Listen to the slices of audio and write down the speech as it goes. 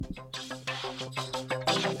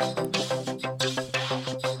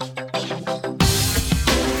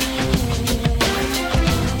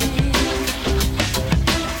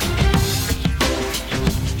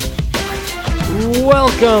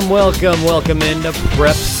Welcome into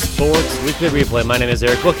Prep Sports Weekly Replay. My name is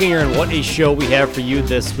Eric Bookinger, and what a show we have for you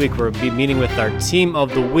this week. We'll be meeting with our team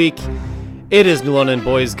of the week. It is New London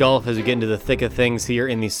Boys Golf as we get into the thick of things here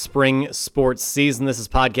in the spring sports season. This is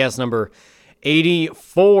podcast number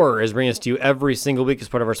 84, is bringing us to you every single week as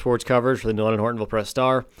part of our sports coverage for the New London Hortonville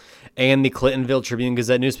Press-Star and the Clintonville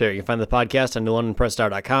Tribune-Gazette newspaper. You can find the podcast on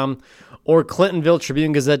newlondonpressstar.com or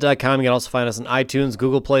clintonvilletribunegazette.com. You can also find us on iTunes,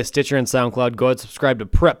 Google Play, Stitcher, and SoundCloud. Go ahead and subscribe to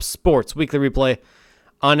Prep Sports Weekly Replay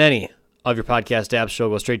on any of your podcast apps. Show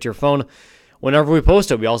will go straight to your phone whenever we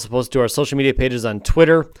post it. We also post to our social media pages on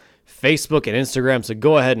Twitter, Facebook, and Instagram, so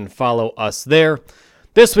go ahead and follow us there.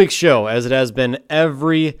 This week's show, as it has been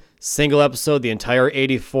every single episode, the entire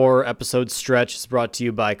 84 episode stretch, is brought to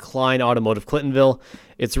you by Klein Automotive Clintonville.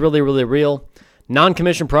 It's really, really real.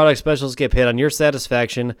 Non-commissioned product specialists get paid on your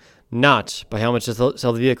satisfaction, not by how much to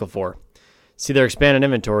sell the vehicle for. See their expanded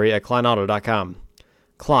inventory at kleinauto.com.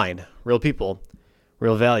 Klein, real people,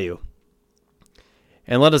 real value.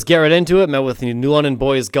 And let us get right into it. Met with the New London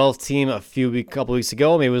Boys Golf team a couple weeks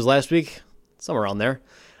ago. Maybe it was last week, somewhere around there.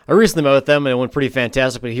 I recently met with them, and it went pretty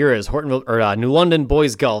fantastic. But here is New London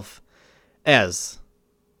Boys Golf as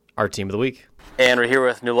our team of the week. And we're here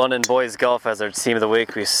with New London Boys Golf as our team of the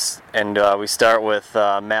week. We start with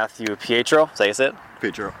Matthew Pietro. Is that how you say it?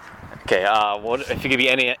 Pietro. Okay. What if you could be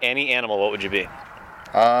any animal? What would you be?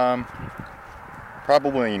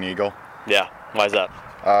 Probably an eagle. Yeah. Why is that?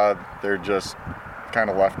 They're just kind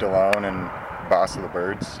of left alone and boss of the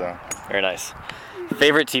birds. So. Very nice.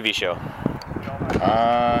 Favorite TV show?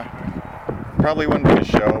 Probably wouldn't be a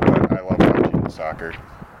show, but I love watching soccer.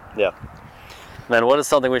 Yeah. Then what is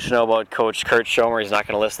something we should know about Coach Kurt Schomer? He's not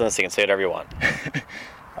going to listen to this. You can say whatever you want.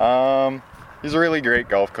 He's a really great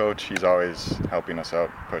golf coach. He's always helping us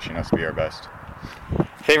out, pushing us to be our best.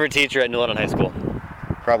 Favorite teacher at New London High School?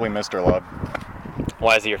 Probably Mr. Love.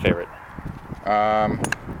 Why is he your favorite?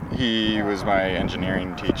 He was my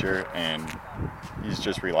engineering teacher, and he's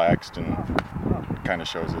just relaxed and kind of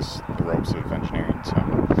shows us the ropes of engineering. So.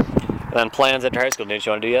 And then plans after high school, didn't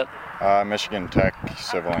you want to do yet? Michigan Tech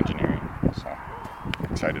Civil Engineering, so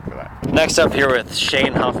excited for that. Next up here with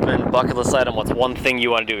Shane Huffman, bucket list item, what's one thing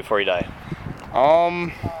you want to do before you die?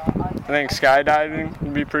 I think skydiving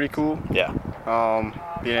would be pretty cool. Yeah.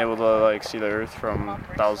 Being able to see the earth from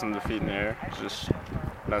thousands of feet in the air is just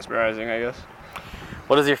mesmerizing, I guess.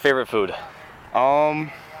 What is your favorite food?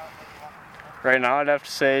 Right now I'd have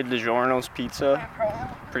to say DiGiorno's pizza.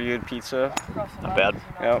 Pretty good pizza. Not bad.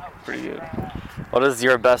 Yep, pretty good. What is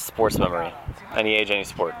your best sports memory? Any age, any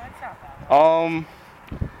sport?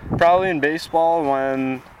 Probably in baseball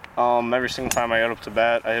when every single time I got up to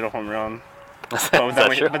bat, I hit a home run. But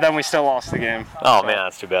then we still lost the game. Oh, man,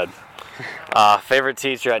 that's too bad. Favorite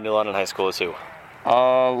teacher at New London High School is who?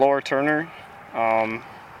 Laura Turner.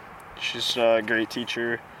 She's a great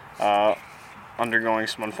teacher. Undergoing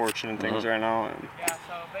some unfortunate things right now. And,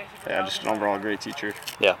 yeah, just an overall great teacher.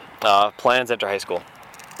 Yeah. Plans after high school?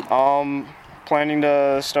 Planning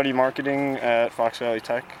to study marketing at Fox Valley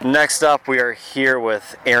Tech. Next up, we are here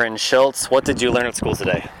with Aaron Schultz. What did you learn at school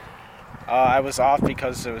today? I was off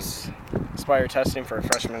because it was Spire testing for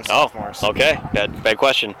freshmen and sophomores. Oh, okay. Bad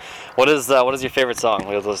question. What is your favorite song?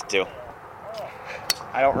 What do you listen to?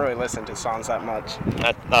 I don't really listen to songs that much.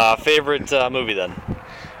 Favorite movie then?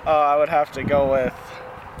 I would have to go with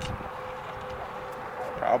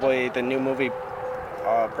probably the new movie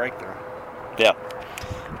Breakthrough. Yeah.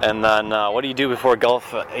 And then what do you do before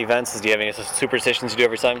golf events? Do you have any superstitions you do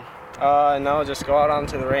every time? No, just go out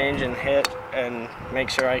onto the range and hit and make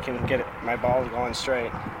sure I can get my ball going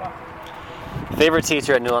straight. Favorite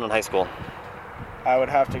teacher at New London High School? I would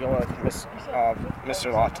have to go with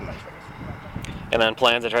Mr. Lawton. And then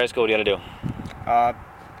plans at high school, what do you want to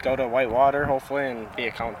do? Go to Whitewater, hopefully, and be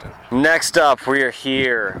accountant. Next up, we are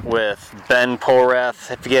here with Ben Porath.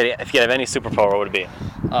 If you could have any superpower, what would it be?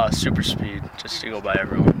 Super speed, just to go by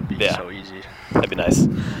everyone. It'd be so easy. That'd be nice.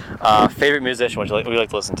 Favorite musician, what do you like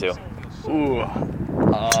to listen to?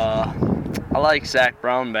 I like Zach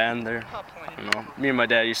Brown Band. I don't know. Me and my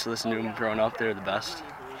dad used to listen to them growing up. They're the best.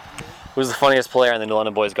 Who's the funniest player on the New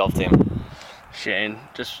London Boys Golf team? Shane.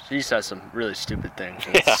 He says some really stupid things.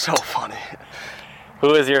 And It's so funny.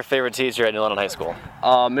 Who is your favorite teacher at New London High School?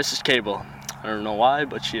 Mrs. Cable. I don't know why,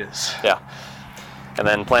 but she is. Yeah. And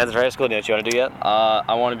then plans at high school, do you know what you want to do yet?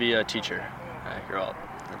 I want to be a teacher. I grow up.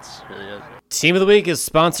 That's really it. Team of the Week is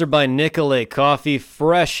sponsored by Nicolet Coffee,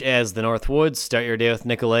 fresh as the North Woods. Start your day with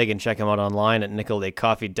Nicolet and check them out online at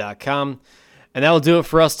nicoletcoffee.com. And that will do it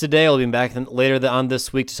for us today. We'll be back later on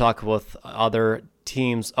this week to talk with other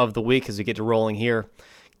teams of the week as we get to rolling here.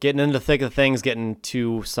 getting into the thick of things, getting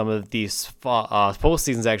to some of these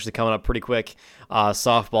postseasons actually coming up pretty quick.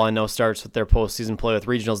 Softball, I know, starts with their postseason play with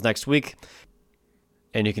regionals next week.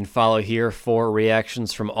 And you can follow here for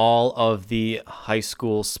reactions from all of the high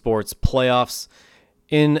school sports playoffs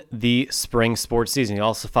in the spring sports season. You can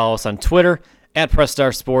also follow us on Twitter at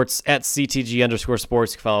PressStarSports, at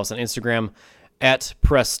CTG_sports. You can follow us on Instagram at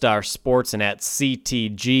PressStarSports and at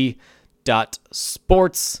CTG.sports.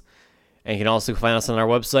 And you can also find us on our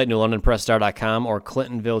website, NewLondonPressStar.com or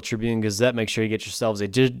Clintonville Tribune Gazette. Make sure you get yourselves a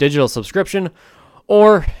digital subscription,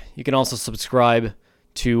 or you can also subscribe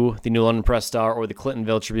to the New London Press Star or the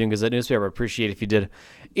Clintonville Tribune Gazette newspaper. I appreciate if you did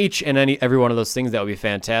each and every one of those things. That would be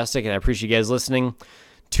fantastic, and I appreciate you guys listening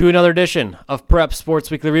to another edition of Prep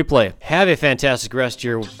Sports Weekly Replay. Have a fantastic rest of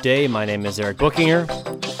your day. My name is Eric Bookinger,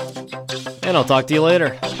 and I'll talk to you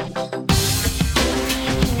later.